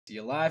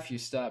You laugh, you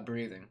stop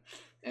breathing.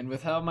 And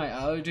with how my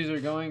allergies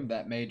are going,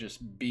 that may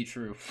just be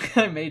true.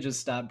 I may just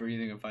stop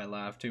breathing if I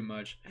laugh too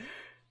much.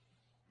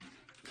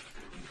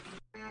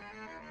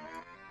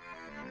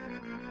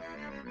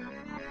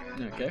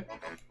 Okay.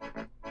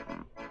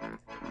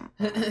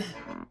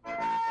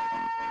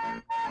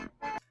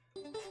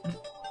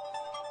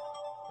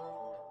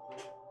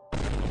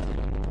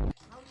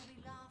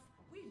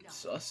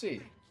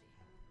 Sussy.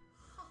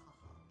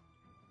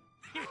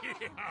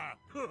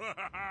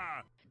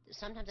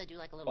 Sometimes I do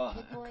like a little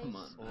kid voice, come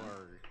on,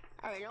 or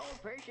an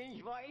old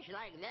person's voice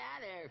like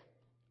that,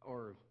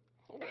 or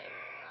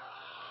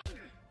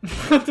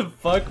What the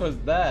fuck was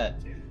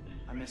that?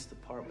 I missed the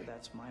part where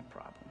that's my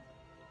problem.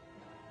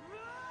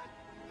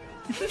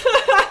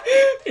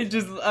 It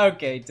just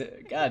okay.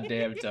 God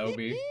damn,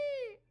 Toby.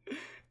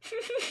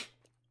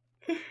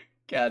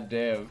 God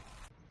damn.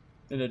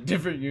 In a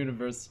different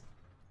universe,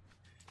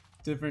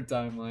 different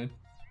timeline.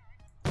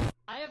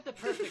 I have the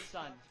perfect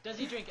son. Does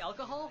he drink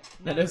alcohol?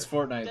 That is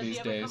Fortnite these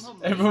days.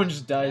 Everyone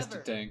just dies to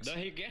tanks. Does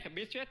he get a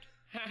bitch?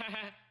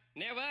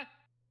 Never.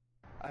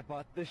 I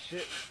bought this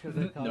shit because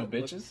I thought No it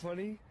bitches? looked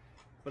funny,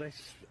 but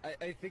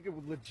I think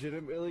I'm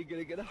legitimately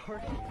gonna get a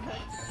heart attack.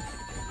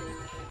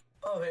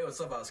 Oh, hey, what's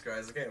up, Oscar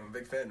Isaac? Okay, I'm a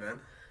big fan, man.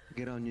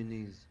 Get on your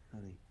knees,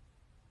 honey.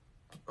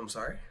 I'm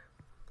sorry?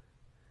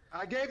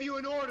 I gave you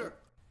an order.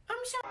 I'm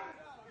sorry.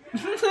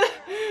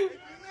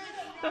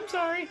 I'm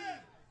sorry.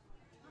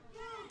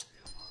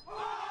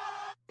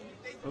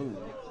 Oh.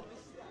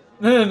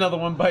 Another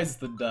one bites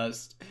the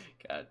dust.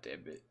 God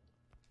damn it.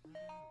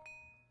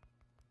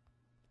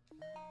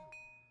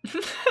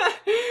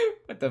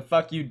 What the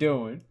fuck you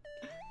doing?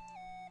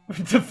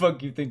 What the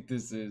fuck you think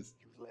this is?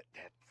 You let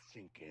that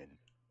sink in.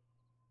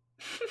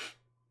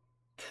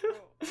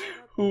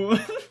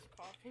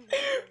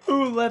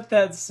 Who let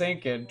that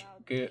sink in?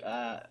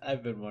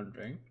 I've been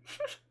wondering.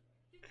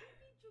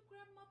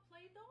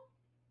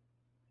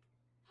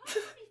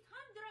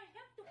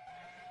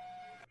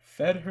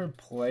 Fed her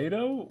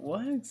Play-Doh?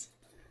 What?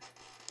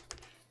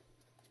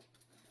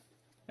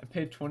 I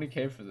paid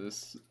 20K for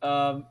this.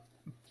 For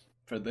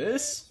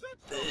this?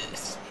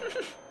 This.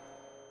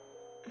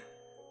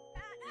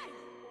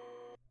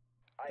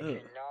 I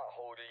cannot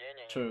hold it in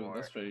True, anymore.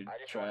 that's pretty I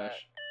just trash. wanna,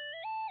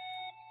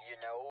 you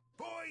know.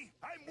 Boy,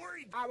 I'm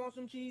worried. I want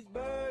some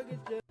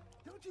cheeseburgers.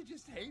 Don't you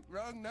just hate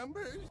wrong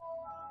numbers?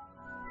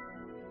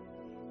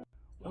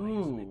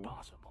 Ooh,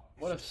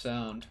 what a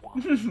sound.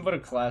 What a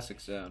classic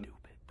sound.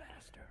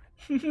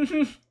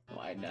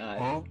 Why not?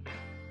 Huh?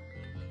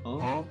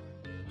 Huh?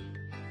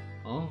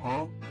 Huh?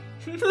 Huh?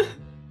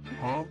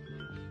 Huh?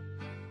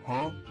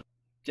 Huh?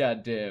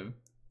 God damn.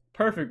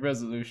 Perfect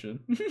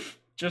resolution.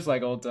 Just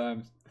like old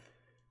times.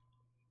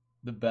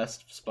 The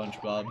best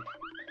SpongeBob.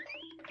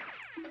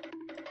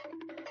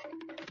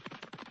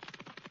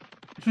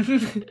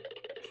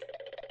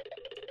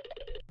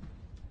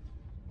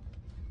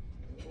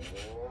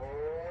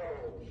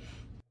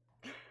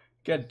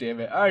 God damn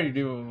it. I already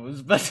knew what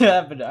was about to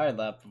happen. I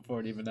laughed before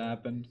it even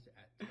happened.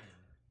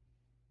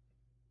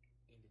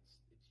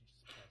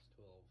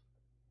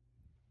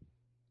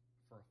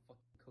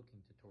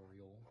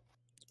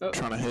 Oh.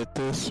 Trying to hit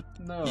this?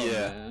 No,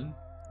 yeah. man.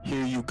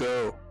 Here you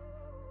go.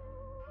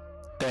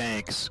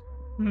 Thanks.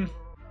 I'm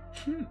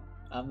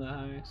the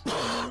highest.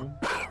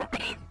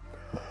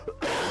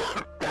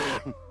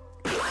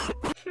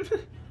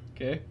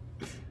 Okay.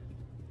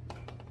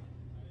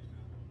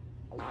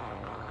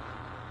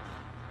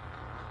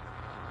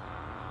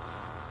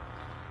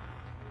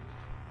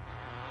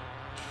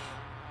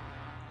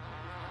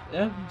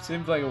 Yeah,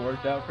 seems like it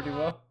worked out pretty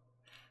well.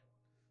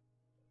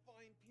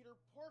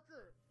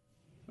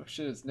 Oh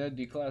shit, it's Ned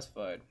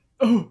declassified.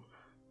 Oh!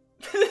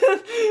 Great,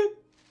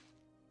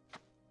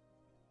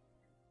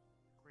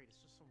 it's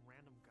just some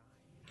random guy.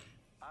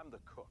 I'm the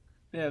cook.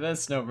 Yeah,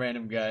 that's no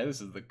random guy. This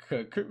is the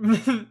cook.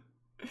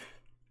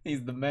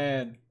 He's the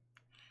man.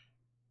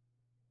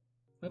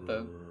 What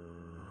the?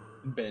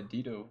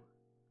 Bandito.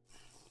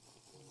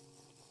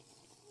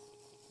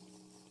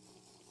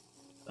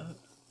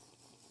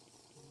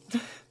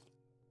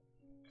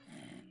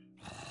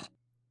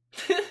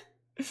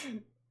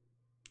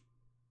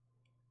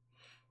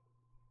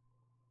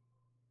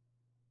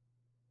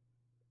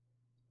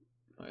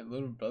 My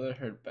little brother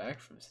heard back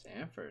from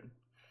Stanford.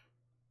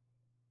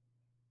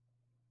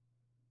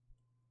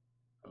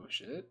 Oh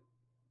shit.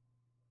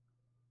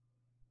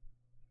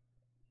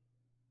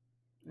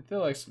 I feel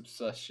like some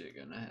sus shit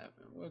gonna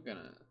happen. We're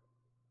gonna...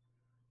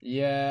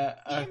 Yeah,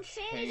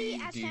 Insanity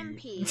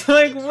SMP.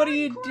 Like, what are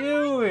you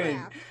doing?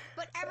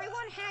 But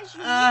everyone has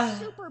unique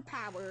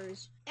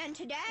superpowers. And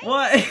today,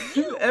 what?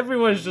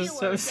 Everyone's just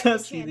so viewers get the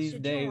sussy chance these to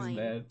days, join.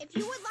 man. If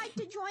you would like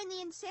to join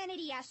the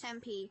Insanity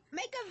SMP,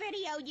 make a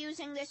video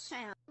using this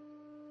sound.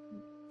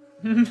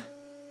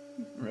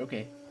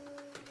 Okay.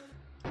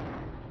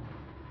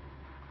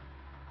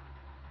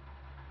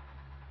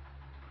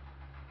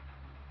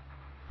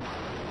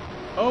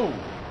 Oh,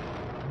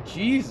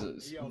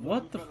 Jesus!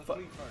 What the fuck?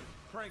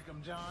 Prank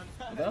him, John.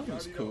 Well, that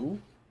was cool.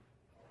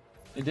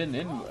 It didn't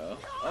end well.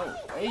 Oh,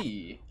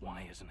 hey.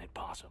 Why isn't it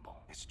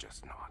possible? It's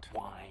just not.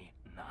 Why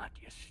not,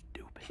 you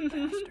stupid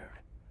bastard?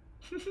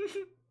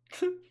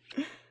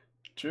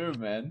 True,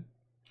 man.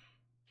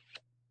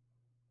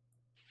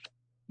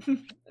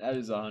 That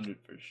is 100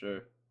 for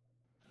sure.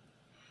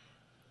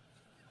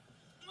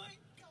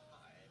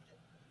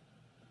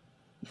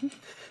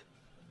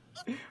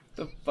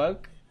 The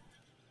fuck?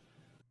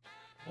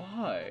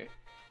 Why?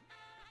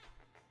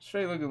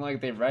 Straight looking like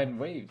they riding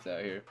waves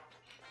out here.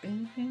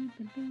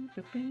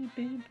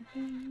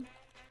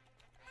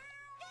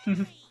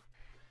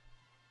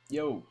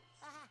 Yo.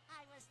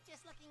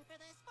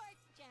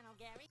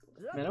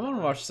 Man, I want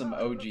to watch some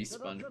OG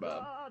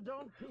SpongeBob.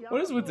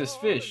 What is with this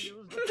fish?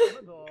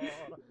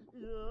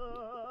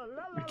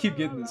 We keep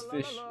getting this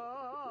fish.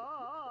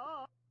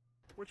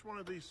 Which one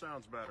of these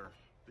sounds better?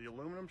 The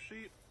aluminum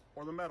sheet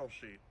or the metal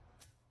sheet?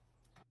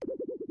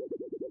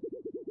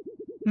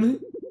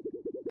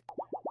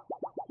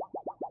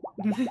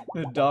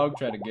 The dog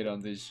tried to get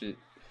on this shit.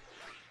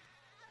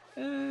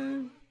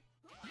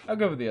 I'll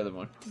go with the other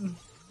one.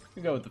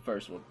 I'll go with the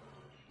first one.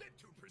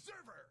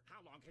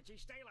 How long can she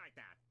stay like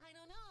that? I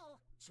don't know.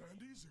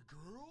 Sandy's a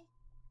girl?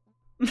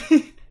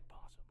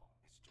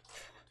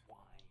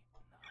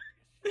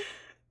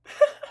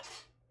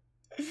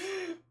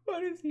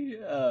 What is he?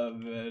 Oh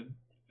man.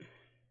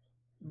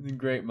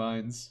 Great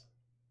minds.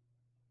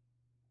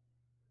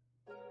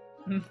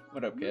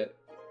 What up, kid?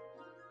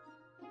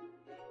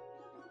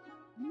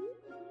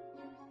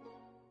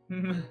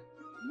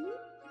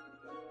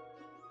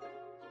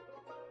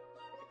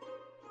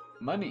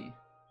 Money.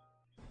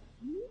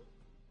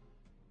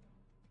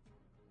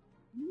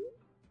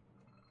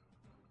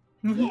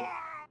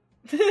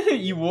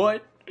 You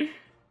what?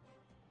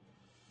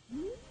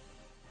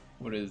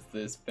 What is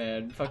this,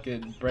 man?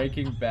 Fucking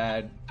Breaking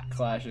Bad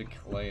Clash of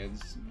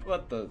Clans.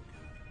 What the?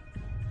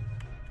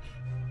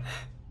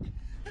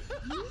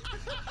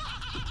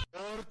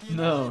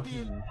 No,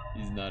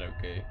 he's not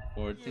okay.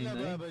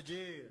 49?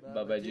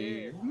 Baba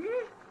G.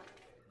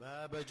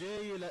 بابا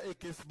جاي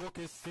لإكس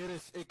بوكس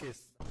سيريس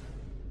إكس.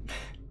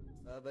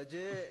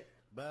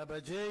 بابا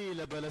جاي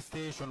لبلا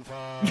ستيشن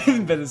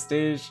 5. Bella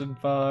Station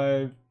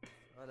 5.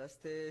 على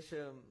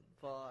ستيشن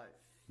 5.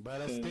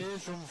 بلا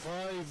ستيشن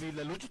 5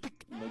 إلى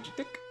لوجيتك.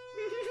 Logitech.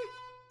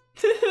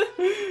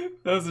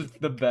 Those are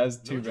the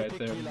best two right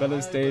there.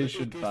 Bella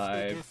Station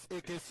 5.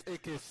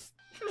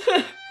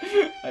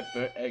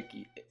 Hyper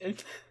Eki.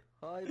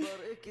 هايبر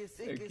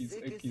اكس اكس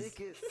اكس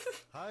اكس.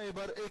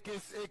 هايبر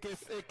إكس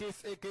إكس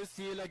إكس إكس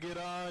إلى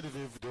جيران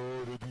في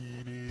فدور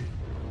ديني.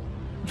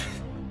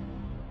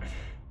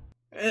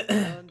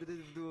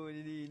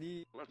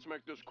 Let's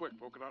make this quick,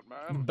 Polka Dot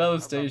Man.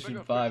 Bella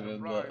Station 5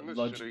 and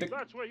Logitech.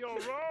 That's where you're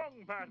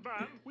wrong,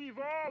 Batman. We've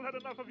all had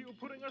enough of you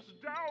putting us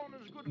down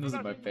as good Those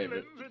are my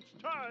favorite. villains.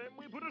 It's time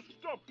we put a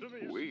stop to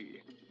this.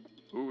 We?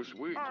 Who's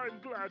we? I'm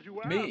glad you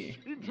asked. Me.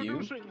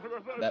 Introducing for the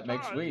first That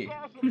makes time we.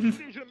 Gotham's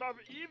Legion of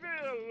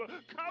Evil,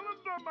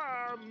 Calendar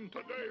Man.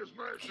 Today's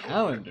National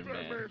Calendar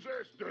Exam Man. is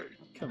this day.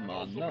 Come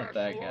on, not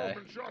that guy.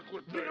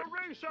 The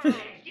Eraser.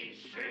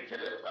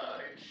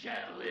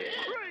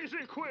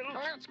 Crazy Quill.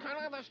 That's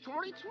kind of a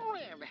story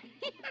trim.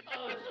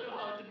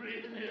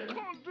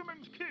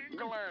 Condiment King.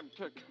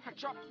 Galantic.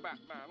 Chop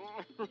Batman.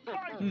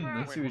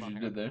 Let's see what you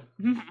did there.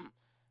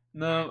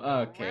 No,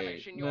 okay.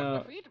 Relishing your No.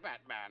 defeat,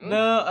 Batman.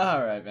 No,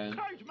 alright, man.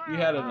 You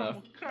had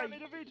enough. Danny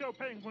DeVito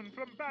Penguin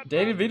from Batman.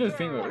 Danny DeVito's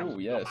Penguin. Oh,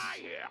 yes.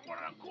 What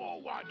a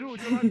cool one.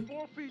 Dude, you're like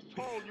 4 feet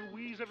tall. You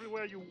wheeze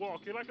everywhere you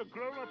walk. You're like a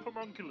grown-up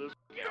homunculus.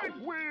 Get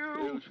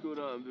Will.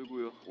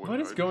 What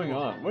is going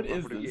on? What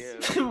is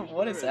this?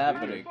 What is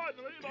happening?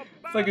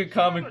 It's like a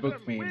comic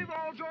book meme. We've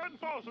all joined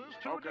forces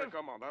to Okay,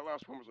 come on. That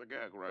last one was a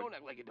gag, right? Don't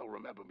act like you don't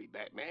remember me,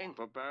 Batman.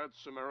 The bad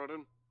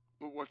Samaritan?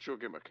 What's your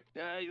gimmick?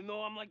 You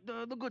know I'm like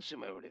the good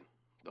Samaritan.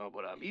 No,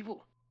 but I'm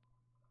evil.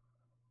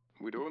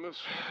 We doing this?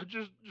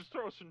 just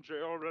throw us in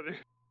jail already.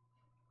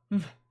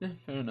 Yeah,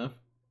 fair enough.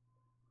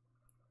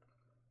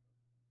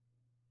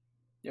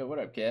 Yo, what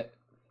up, cat?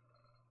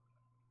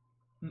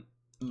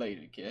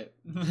 Lady cat.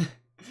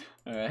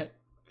 Alright.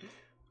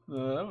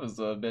 That was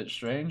a bit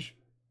strange.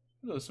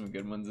 There was some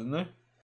good ones in there.